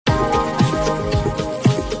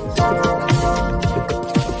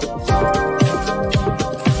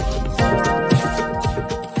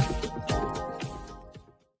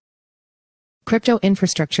Crypto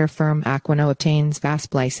infrastructure firm Aquonow obtains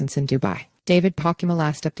VASP license in Dubai. David Pokima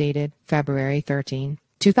last updated, February 13,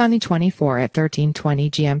 2024 at 13:20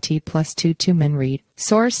 GMT plus 22 min read.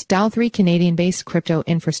 Source, DAO3 Canadian-based crypto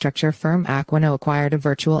infrastructure firm Aquanow acquired a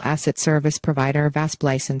virtual asset service provider VASP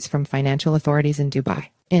license from financial authorities in Dubai.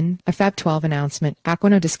 In a Feb 12 announcement,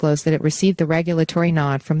 Aquanow disclosed that it received the regulatory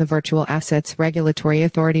nod from the Virtual Assets Regulatory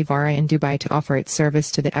Authority VARA in Dubai to offer its service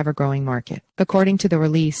to the ever-growing market. According to the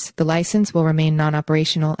release, the license will remain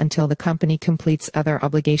non-operational until the company completes other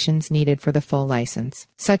obligations needed for the full license.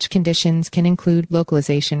 Such conditions can include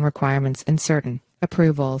localization requirements and certain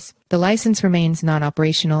approvals. The license remains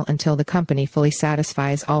non-operational until the company fully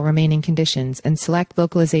satisfies all remaining conditions and select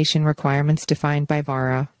localization requirements defined by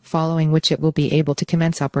VARA, following which it will be able to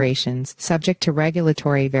commence operations, subject to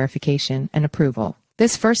regulatory verification and approval.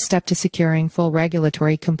 This first step to securing full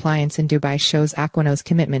regulatory compliance in Dubai shows Aquanow's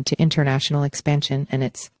commitment to international expansion and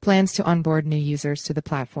its plans to onboard new users to the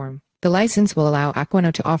platform. The license will allow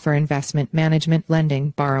Aquanow to offer investment management,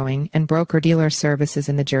 lending, borrowing, and broker-dealer services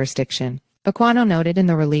in the jurisdiction. Aquanow noted in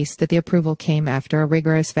the release that the approval came after a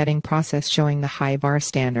rigorous vetting process showing the high VARA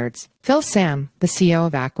standards. Phil Sam, the CEO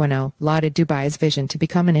of Aquanow, lauded Dubai's vision to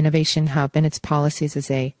become an innovation hub and its policies as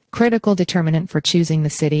a critical determinant for choosing the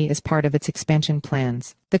city as part of its expansion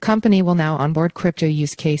plans. The company will now onboard crypto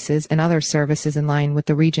use cases and other services in line with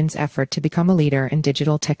the region's effort to become a leader in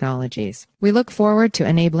digital technologies. We look forward to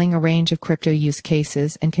enabling a range of crypto use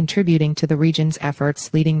cases and contributing to the region's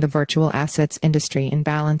efforts leading the virtual assets industry in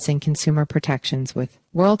balancing consumer protections with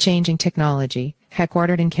world-changing technology.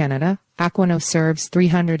 Headquartered in Canada, Aquanow serves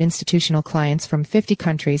 300 institutional clients from 50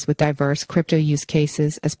 countries with diverse crypto use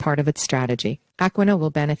cases as part of its strategy. Aquanow will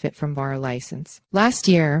benefit from VARA license. Last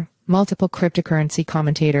year, multiple cryptocurrency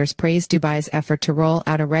commentators praised Dubai's effort to roll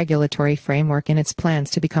out a regulatory framework in its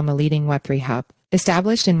plans to become a leading Web3 hub.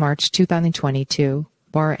 Established in March 2022,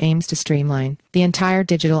 VARA aims to streamline the entire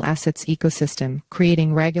digital assets ecosystem,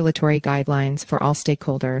 creating regulatory guidelines for all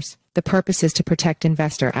stakeholders. The purpose is to protect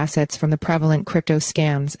investor assets from the prevalent crypto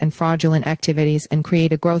scams and fraudulent activities and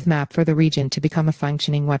create a growth map for the region to become a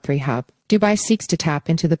functioning Web3 hub. Dubai seeks to tap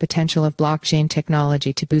into the potential of blockchain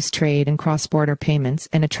technology to boost trade and cross-border payments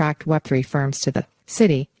and attract Web3 firms to the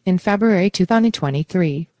city. In February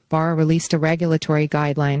 2023, VARA released a regulatory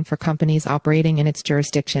guideline for companies operating in its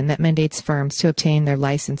jurisdiction that mandates firms to obtain their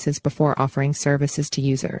licenses before offering services to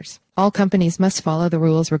users. All companies must follow the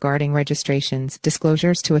rules regarding registrations,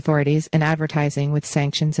 disclosures to authorities, and advertising, with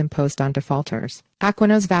sanctions imposed on defaulters.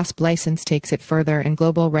 Aquanow's VASP license takes it further in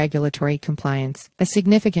global regulatory compliance, a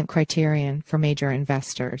significant criterion for major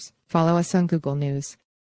investors. Follow us on Google News.